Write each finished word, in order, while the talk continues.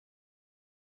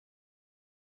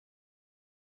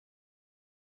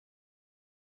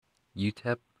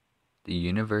Utep, the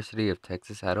University of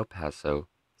Texas at El Paso,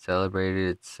 celebrated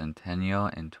its centennial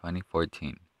in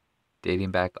 2014.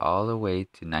 Dating back all the way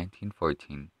to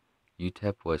 1914,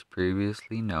 Utep was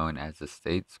previously known as the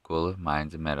State School of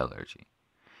Mines and Metallurgy.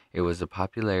 It was the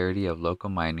popularity of local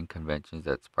mining conventions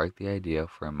that sparked the idea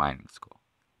for a mining school.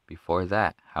 Before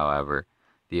that, however,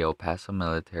 the El Paso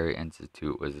Military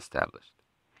Institute was established.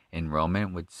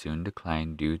 Enrollment would soon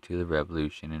decline due to the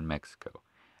revolution in Mexico,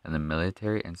 and the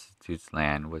Military Institute's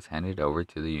land was handed over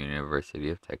to the University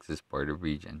of Texas Board of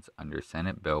Regents under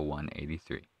Senate Bill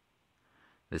 183.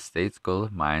 The State School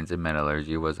of Mines and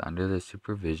Metallurgy was under the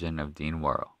supervision of Dean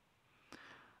Worrell.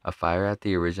 A fire at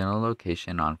the original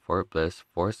location on Fort Bliss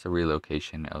forced the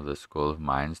relocation of the School of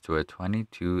Mines to a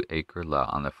 22-acre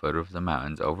lot on the foot of the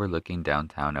mountains overlooking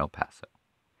downtown El Paso.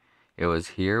 It was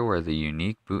here where the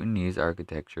unique Bhutanese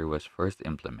architecture was first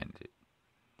implemented.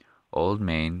 Old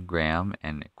Main, Graham,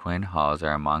 and Quinn Halls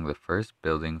are among the first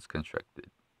buildings constructed.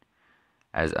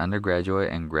 As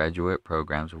undergraduate and graduate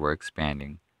programs were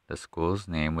expanding, the school's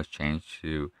name was changed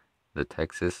to the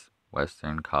Texas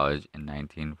Western College in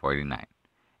 1949,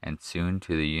 and soon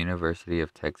to the University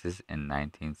of Texas in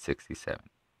 1967.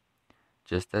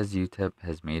 Just as UTEP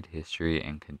has made history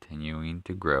and continuing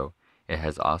to grow, it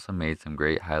has also made some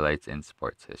great highlights in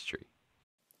sports history.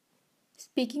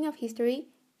 Speaking of history,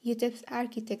 UTEP's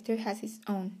architecture has its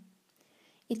own.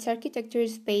 Its architecture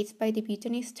is based by the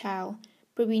Bhutanese style,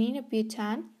 provincial of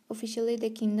Bhutan, officially the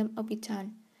Kingdom of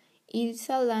Bhutan. It is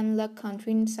a landlocked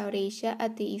country in South Asia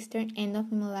at the eastern end of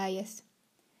Himalayas.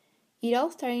 It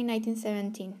all started in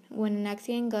 1917, when an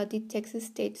accident got the Texas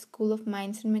State School of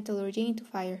Mines and Metallurgy into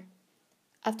fire.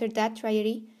 After that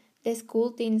tragedy, the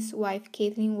school dean's wife,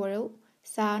 Kathleen Worrell,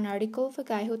 saw an article of a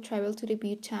guy who traveled to the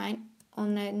Bhutan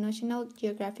on a National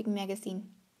Geographic magazine.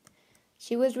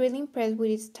 She was really impressed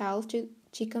with its style, so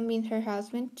she convinced her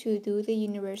husband to do the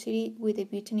university with the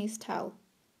Bhutanese style.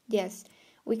 Yes,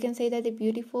 we can say that the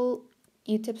beautiful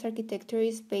UTEP's architecture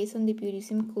is based on the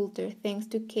Buddhism culture thanks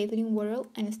to Kathleen Worrell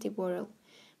and Steve Worrell,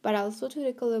 but also to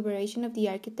the collaboration of the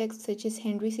architects such as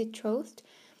Henry C. Trost,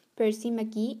 Percy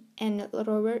McGee, and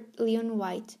Robert Leon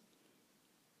White.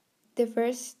 The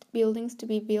first buildings to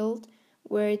be built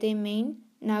were the Main,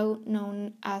 now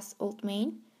known as Old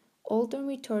Main, Old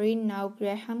Dormitory, now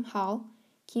Graham Hall,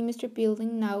 Chemistry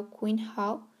Building, now Quinn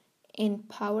Hall, and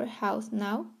Powerhouse,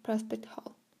 now Prospect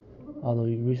Hall. Although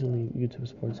recently UTEP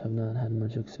sports have not had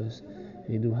much success,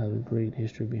 they do have a great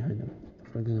history behind them.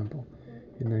 For example,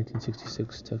 in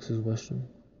 1966, Texas Western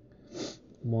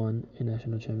won a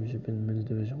national championship in men's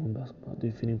Division I basketball,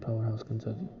 defeating Powerhouse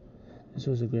Kentucky. This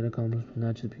was a great accomplishment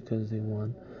not just because they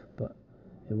won, but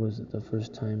it was the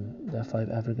first time that 5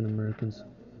 African Americans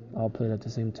all played at the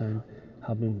same time,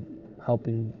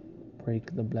 helping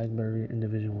break the black barrier in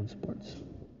Division I sports.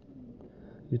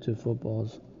 UTEP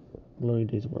football's glory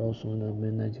days were also in the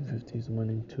mid-1950s,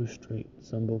 winning 2 straight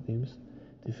Sun Bowl games,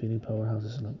 defeating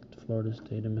powerhouses like Florida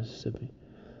State and Mississippi.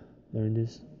 During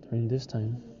this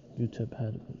time, UTEP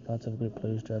had lots of great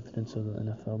players drafted into the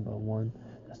NFL, but one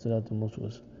that stood out the most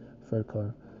was Fred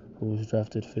Carr, who was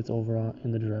drafted 5th overall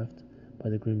in the draft by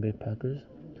the Green Bay Packers.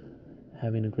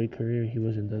 Having a great career, he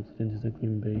was inducted into the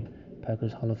Green Bay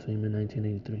Packers Hall of Fame in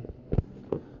 1983.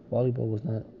 Volleyball was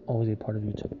not always a part of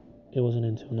UTEP. It wasn't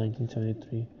until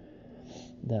 1973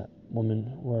 that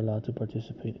women were allowed to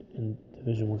participate in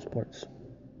Division I sports.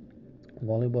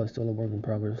 Volleyball is still a work in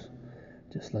progress,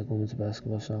 just like women's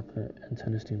basketball, soccer, and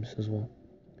tennis teams as well.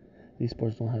 These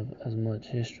sports don't have as much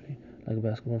history like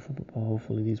basketball or football, but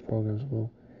hopefully these programs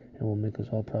will, and will make us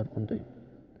all proud one day.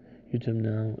 UTEP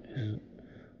now is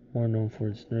more known for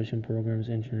its nursing programs,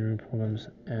 engineering programs,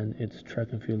 and its track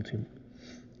and field team.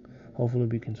 Hopefully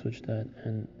we can switch that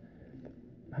and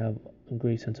have a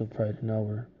great sense of pride in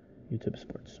our UTEP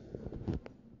sports.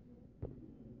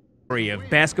 Of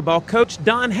basketball coach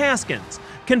Don Haskins,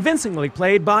 convincingly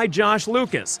played by Josh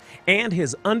Lucas, and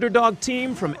his underdog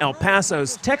team from El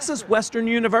Paso's Texas Western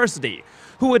University,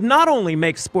 who would not only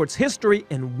make sports history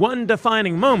in one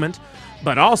defining moment,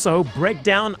 but also break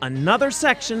down another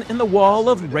section in the wall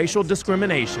of racial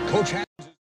discrimination.